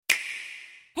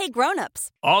Hey,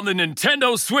 grown-ups. On the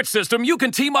Nintendo Switch system, you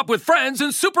can team up with friends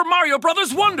in Super Mario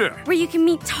Bros. Wonder. Where you can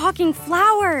meet talking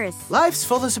flowers. Life's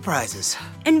full of surprises.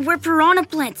 And where piranha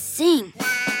plants sing.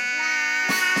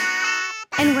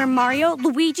 And where Mario,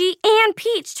 Luigi, and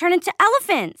Peach turn into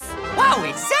elephants.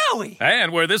 Wowie zowie!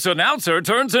 And where this announcer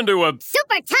turns into a...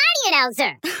 super tiny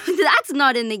announcer. That's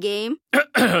not in the game.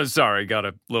 Sorry, got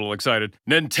a little excited.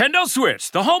 Nintendo Switch,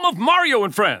 the home of Mario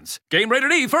and Friends. Game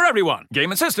rated E for everyone.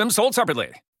 Game and system sold separately.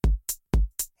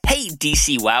 Hey,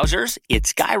 DC Wowzers,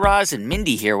 it's Guy Raz and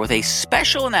Mindy here with a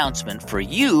special announcement for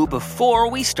you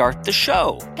before we start the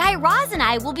show. Guy Raz and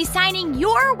I will be signing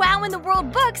your Wow in the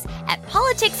World books at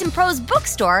Politics and Prose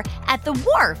Bookstore at the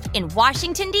Wharf in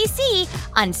Washington, D.C.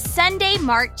 on Sunday,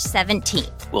 March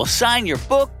 17th. We'll sign your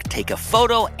book, take a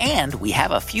photo, and we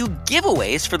have a few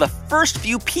giveaways for the first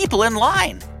few people in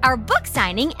line. Our book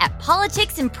signing at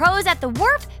Politics and Prose at the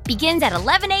Wharf begins at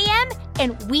 11 a.m.,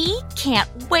 and we can't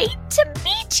wait to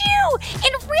meet you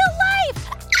in real life.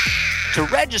 To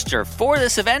register for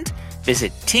this event,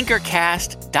 visit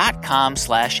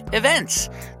tinkercast.com/events.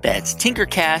 That's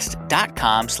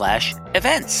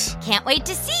tinkercast.com/events. Can't wait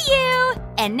to see you.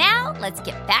 And now, let's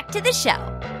get back to the show.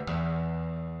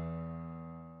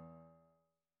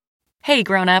 Hey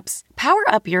grown-ups, power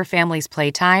up your family's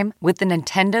playtime with the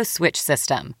Nintendo Switch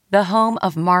system, the home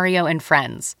of Mario and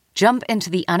Friends. Jump into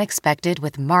the unexpected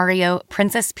with Mario,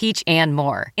 Princess Peach, and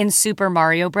more in Super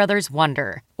Mario Bros.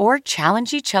 Wonder. Or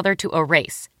challenge each other to a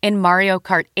race in Mario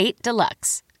Kart 8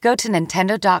 Deluxe. Go to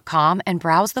Nintendo.com and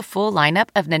browse the full lineup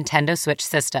of Nintendo Switch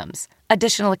systems.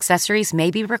 Additional accessories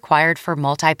may be required for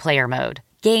multiplayer mode.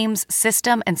 Games,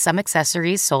 system, and some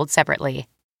accessories sold separately.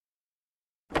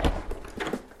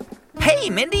 Hey,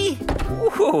 Mindy.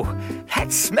 Ooh,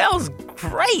 that smells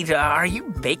great. Are you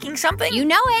baking something? You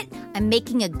know it. I'm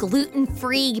making a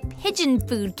gluten-free pigeon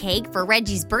food cake for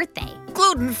Reggie's birthday.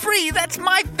 Gluten-free? That's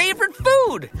my favorite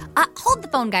food. Hold the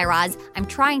phone, Guy Raz. I'm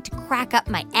trying to crack up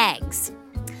my eggs.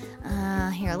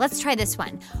 Here, let's try this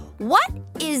one. What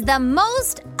is the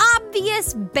most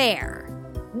obvious bear?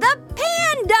 The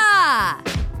panda!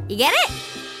 You get it?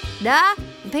 The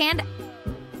panda...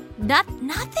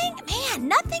 Nothing? Man,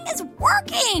 nothing is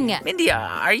working. Mindy,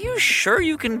 are you sure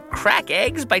you can crack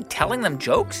eggs by telling them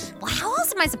jokes? Well, how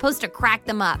else am I supposed to crack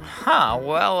them up?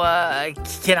 Well,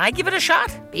 can I give it a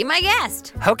shot? Be my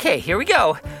guest. Okay, here we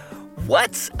go.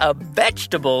 What's a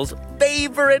vegetable's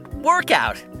favorite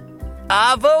workout?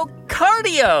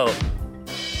 Avocardio.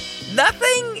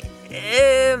 Nothing?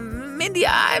 Mindy,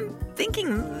 I'm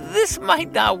thinking this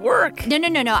might not work. No.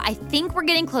 I think we're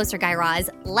getting closer, Guy Raz.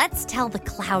 Let's tell the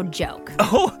cloud joke.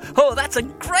 Oh, that's a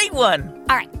great one.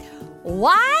 All right.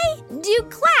 Why do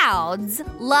clouds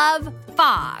love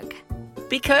fog?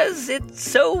 Because it's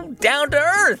so down to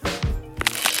earth.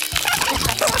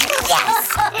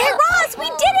 Yes! Guy Raz, we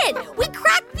did it! We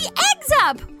cracked the eggs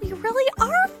up! We really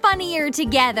are funnier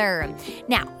together.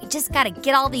 Now, we just gotta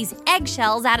get all these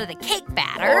eggshells out of the cake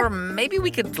batter. Or maybe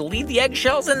we could leave the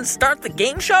eggshells and start the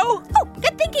game show? Oh,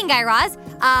 good thinking, Guy Raz.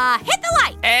 Hit the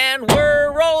light. And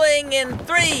we're rolling in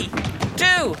 3,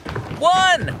 2,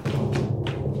 1.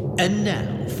 And now,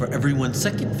 for everyone's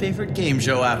second favorite game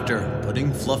show after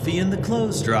putting Fluffy in the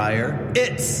clothes dryer,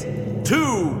 it's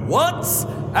Two Whats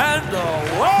and a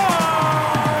Wow!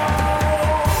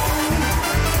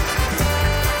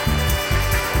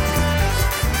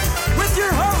 With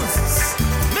your hosts,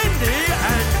 Mindy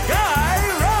and Guy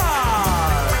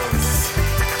Raz.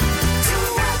 Two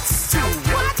Whats, two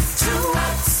Whats, two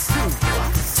Whats, two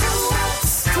Whats, two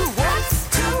Whats, two Whats,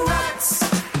 two Whats,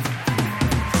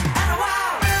 and a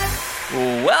Wow!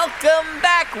 Welcome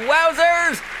back,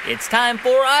 Wowzers! It's time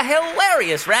for a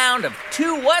hilarious round of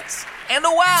Two Whats and a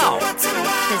Wow.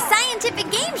 The scientific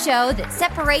game show that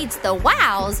separates the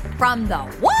wows from the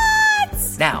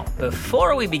whats. Now,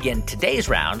 before we begin today's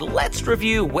round, let's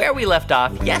review where we left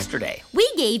off yesterday. We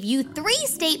gave you 3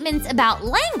 statements about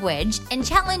language and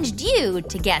challenged you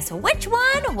to guess which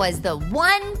one was the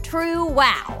one true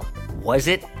wow. Was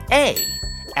it A,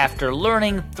 after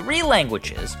learning 3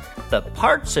 languages, the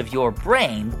parts of your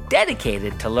brain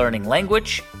dedicated to learning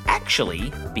language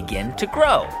actually begin to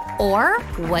grow? Or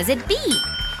was it B?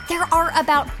 There are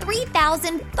about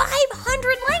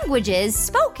 3,500 languages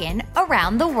spoken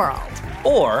around the world.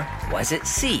 Or was it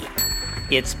C?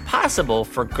 It's possible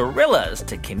for gorillas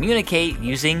to communicate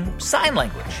using sign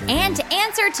language. And to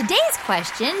answer today's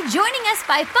question, joining us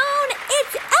by phone,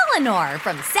 it's Eleanor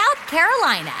from South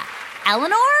Carolina.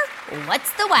 Eleanor,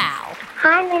 what's the wow?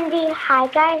 Hi, Mindy. Hi,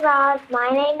 Guy Raz. My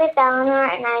name is Eleanor,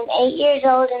 and I'm 8 years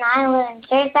old, and I live in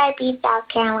Surfside Beach, South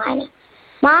Carolina.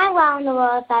 My wow in the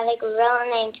world is that a gorilla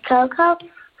named Coco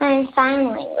learns sign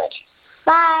language.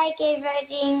 Bye. Give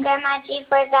Reggie and Grandma G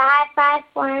for the high five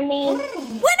for me. Winner,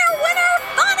 winner,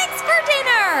 phonics for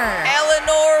dinner!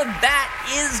 Eleanor, that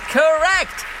is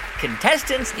correct.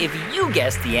 Contestants, if you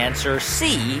guessed the answer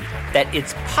C, that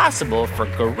it's possible for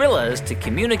gorillas to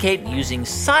communicate using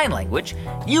sign language,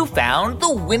 you found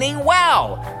the winning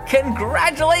wow.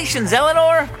 Congratulations,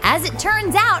 Eleanor. As it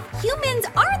turns out, humans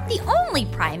aren't the only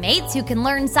primates who can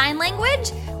learn sign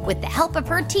language. With the help of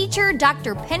her teacher,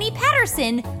 Dr. Penny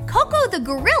Patterson, Coco the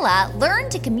gorilla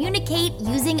learned to communicate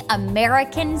using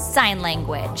American Sign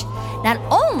Language. Not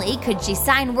only could she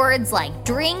sign words like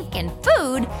drink and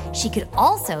food, she could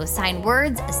also sign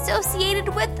words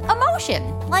associated with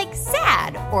emotion, like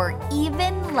sad or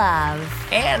even love.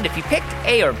 And if you picked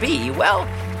A or B, well,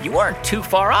 you weren't too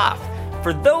far off.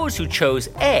 For those who chose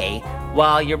A,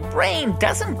 while your brain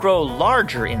doesn't grow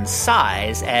larger in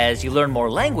size as you learn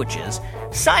more languages,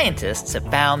 scientists have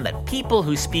found that people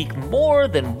who speak more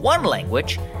than one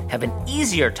language have an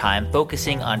easier time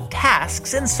focusing on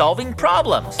tasks and solving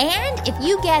problems. And if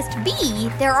you guessed B,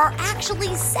 there are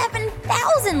actually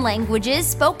 7,000 languages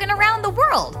spoken around the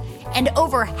world. And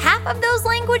over half of those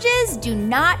languages do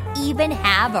not even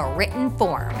have a written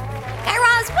form. Guy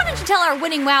Raz, why don't you tell our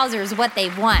winning wowzers what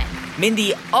they've won?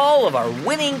 Mindy, all of our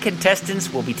winning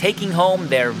contestants will be taking home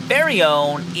their very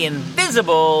own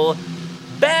invisible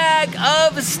bag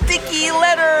of sticky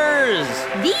letters.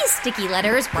 These sticky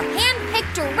letters were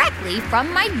handpicked directly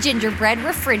from my gingerbread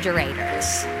refrigerator.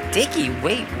 Sticky?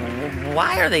 Wait,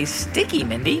 why are they sticky,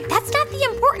 Mindy? That's not the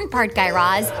important part, Guy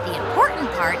Raz. The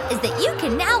important part is that you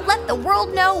can now let the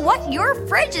world know what your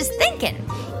fridge is thinking.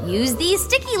 Use these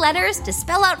sticky letters to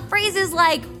spell out phrases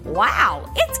like, wow,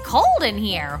 it's cold in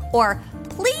here, or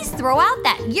please throw out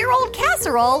that year-old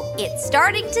casserole, it's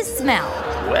starting to smell.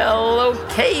 Well,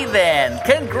 okay then.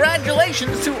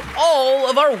 Congratulations to all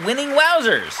of our winning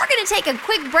wowzers. We're going to take a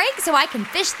quick break so I can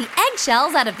fish the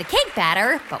eggshells out of the cake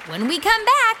batter, but when we come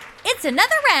back, it's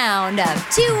another round of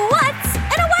Two Whats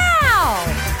and a Wow!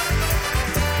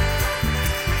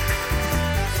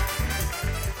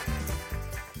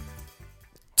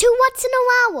 Two Whats and a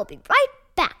Wow. We'll be right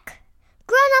back.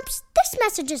 Grown-ups, this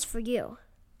message is for you.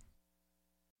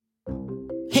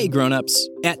 Hey grown-ups,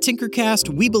 at Tinkercast,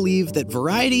 we believe that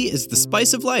variety is the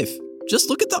spice of life. Just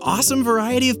look at the awesome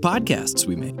variety of podcasts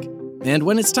we make. And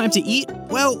when it's time to eat,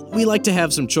 well, we like to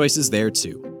have some choices there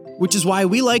too. Which is why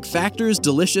we like Factor's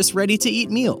delicious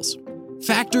ready-to-eat meals.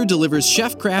 Factor delivers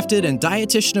chef-crafted and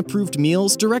dietitian-approved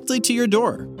meals directly to your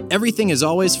door. Everything is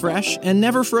always fresh and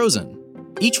never frozen.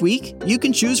 Each week, you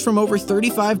can choose from over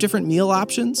 35 different meal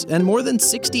options and more than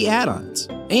 60 add-ons.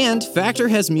 And Factor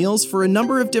has meals for a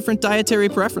number of different dietary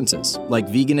preferences, like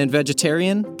vegan and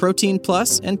vegetarian, protein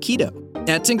plus, and keto.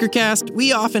 At Tinkercast,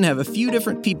 we often have a few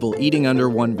different people eating under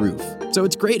one roof. So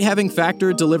it's great having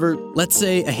Factor deliver, let's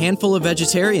say, a handful of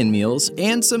vegetarian meals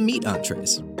and some meat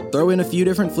entrees. Throw in a few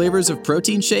different flavors of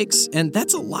protein shakes, and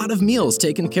that's a lot of meals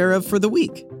taken care of for the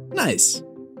week. Nice.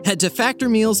 Head to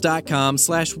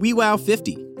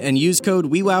factormeals.com/WeWow50 and use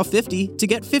code WeWow50 to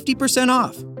get 50%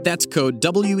 off. That's code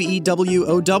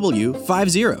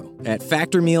WEWOW50 at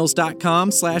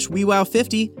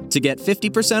factormeals.com/WeWow50 to get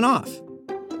 50% off.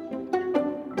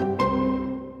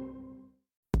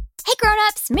 Hey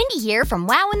grown-ups, Mindy here from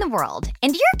Wow in the World.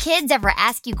 And do your kids ever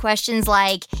ask you questions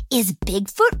like, is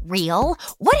Bigfoot real?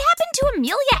 What happened to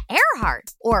Amelia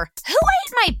Earhart? Or who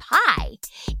ate my pie?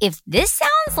 If this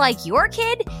sounds like your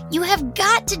kid, you have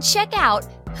got to check out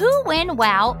Who When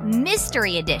Wow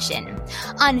Mystery Edition.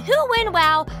 On Who When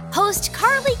Wow, host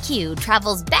Carly Q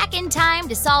travels back in time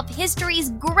to solve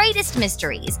history's greatest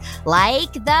mysteries,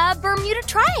 like the Bermuda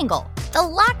Triangle, the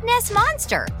Loch Ness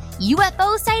Monster,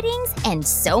 UFO sightings, and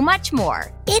so much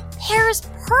more. It pairs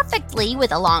perfectly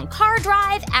with a long car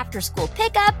drive, after-school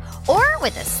pickup, or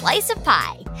with a slice of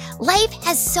pie. Life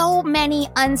has so many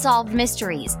unsolved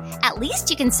mysteries. At least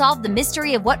you can solve the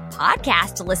mystery of what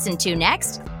podcast to listen to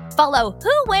next. Follow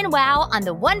Who When Wow on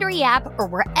the Wondery app or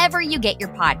wherever you get your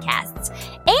podcasts.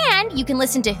 And you can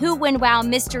listen to Who When Wow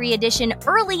Mystery Edition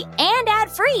early and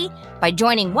ad-free by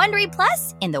joining Wondery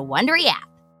Plus in the Wondery app.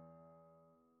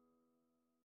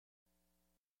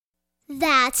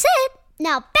 That's it.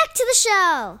 Now back to the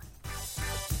show.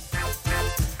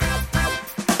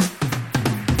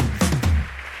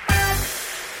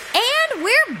 And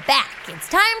we're back. It's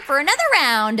time for another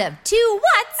round of Two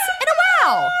Whats and a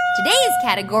Wow. Today's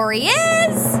category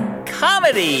is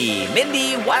Comedy.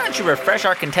 Mindy, why don't you refresh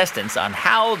our contestants on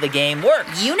how the game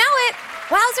works? You know it.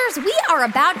 Wowzers, we are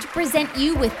about to present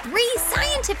you with 3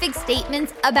 scientific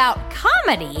statements about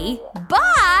comedy,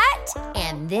 but,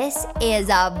 and this is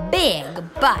a big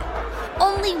but,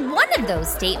 only one of those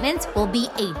statements will be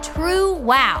a true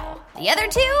wow. The other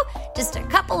two, just a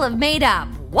couple of made-up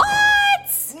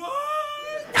whats.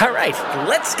 All right,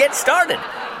 let's get started.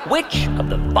 Which of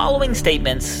the following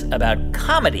statements about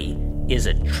comedy is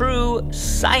a true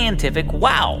scientific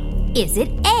wow? Is it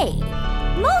A?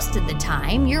 Most of the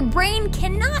time, your brain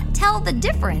cannot tell the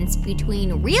difference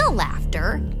between real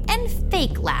laughter and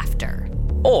fake laughter.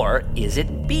 Or is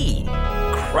it B?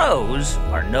 Crows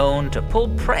are known to pull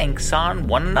pranks on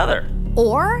one another.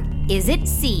 Or is it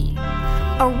C?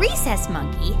 A rhesus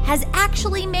monkey has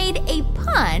actually made a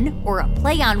pun or a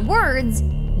play on words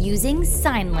using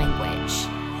sign language.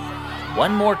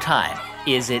 One more time.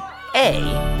 Is it A?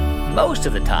 Most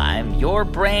of the time, your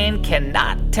brain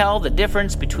cannot tell the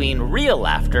difference between real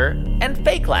laughter and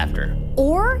fake laughter.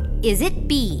 Or is it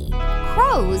B?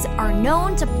 Crows are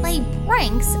known to play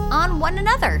pranks on one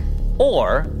another.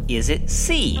 Or is it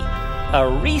C? A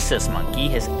rhesus monkey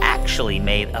has actually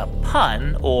made a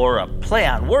pun or a play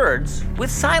on words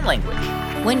with sign language.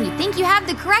 When you think you have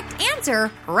the correct answer,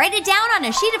 write it down on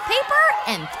a sheet of paper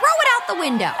and throw it out the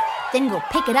window. Then go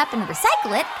pick it up and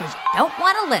recycle it because you don't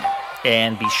want to litter.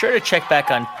 And be sure to check back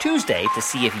on Tuesday to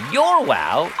see if your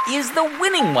wow is the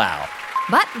winning wow.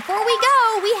 But before we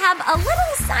go, we have a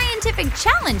little scientific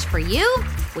challenge for you.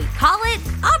 We call it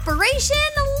Operation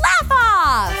Laugh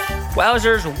Off.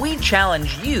 Wowzers, we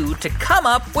challenge you to come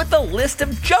up with a list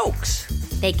of jokes.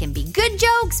 They can be good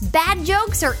jokes, bad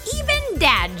jokes, or even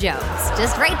dad jokes.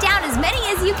 Just write down as many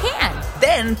as you can.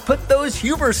 Then put those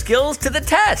humor skills to the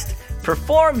test.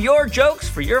 Perform your jokes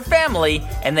for your family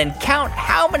and then count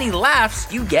how many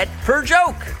laughs you get per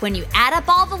joke. When you add up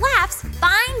all the laughs,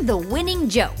 find the winning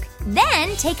joke.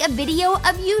 Then take a video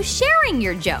of you sharing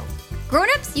your joke.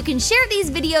 Grown-ups, you can share these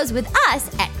videos with us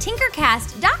at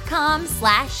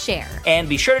tinkercast.com/share. And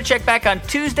be sure to check back on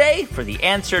Tuesday for the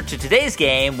answer to today's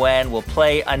game when we'll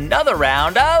play another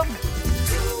round of...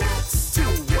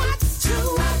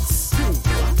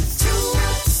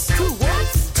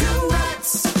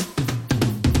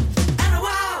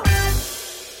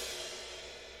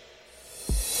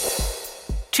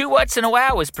 Two What's and a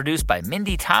Wow was produced by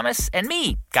Mindy Thomas and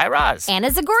me, Guy Raz. Anna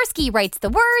Zagorski writes the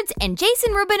words, and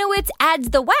Jason Rubinowitz adds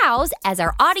the wows as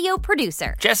our audio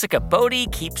producer. Jessica Bodie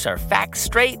keeps our facts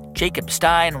straight, Jacob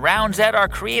Stein rounds out our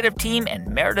creative team, and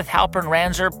Meredith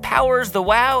Halpern-Ranzer powers the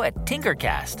wow at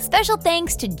Tinkercast. Special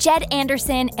thanks to Jed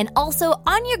Anderson and also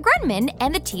Anya Grunman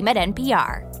and the team at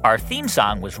NPR. Our theme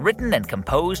song was written and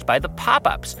composed by the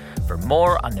Pop-Ups. For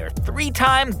more on their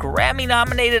 3-time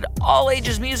Grammy-nominated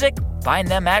all-ages music, find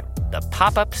them at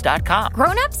thepopups.com.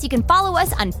 Grown-ups, you can follow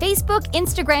us on Facebook,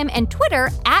 Instagram, and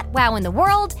Twitter at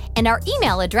WowInTheWorld, and our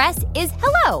email address is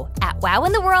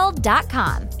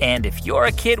hello@wowintheworld.com. And if you're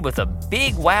a kid with a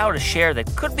big wow to share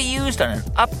that could be used on an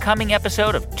upcoming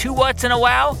episode of Two What's and a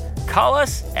Wow, call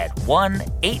us at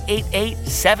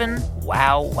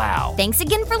 1-888-7-WOW-WOW. Thanks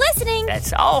again for listening.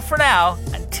 That's all for now.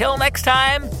 Until next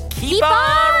time, keep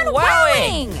on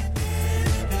wowing!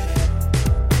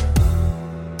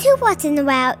 Two What's in the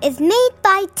Wow is made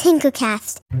by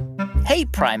Tinkercast. Hey,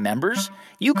 Prime members,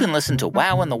 you can listen to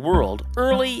Wow in the World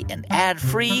early and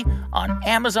ad-free on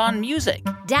Amazon Music.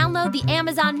 Download the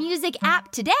Amazon Music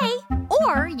app today,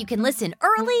 or you can listen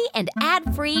early and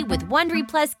ad-free with Wondery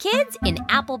Plus Kids in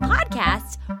Apple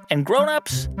Podcasts. And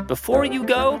grown-ups, before you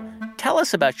go, tell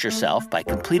us about yourself by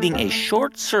completing a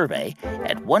short survey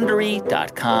at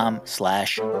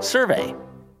Wondery.com/survey.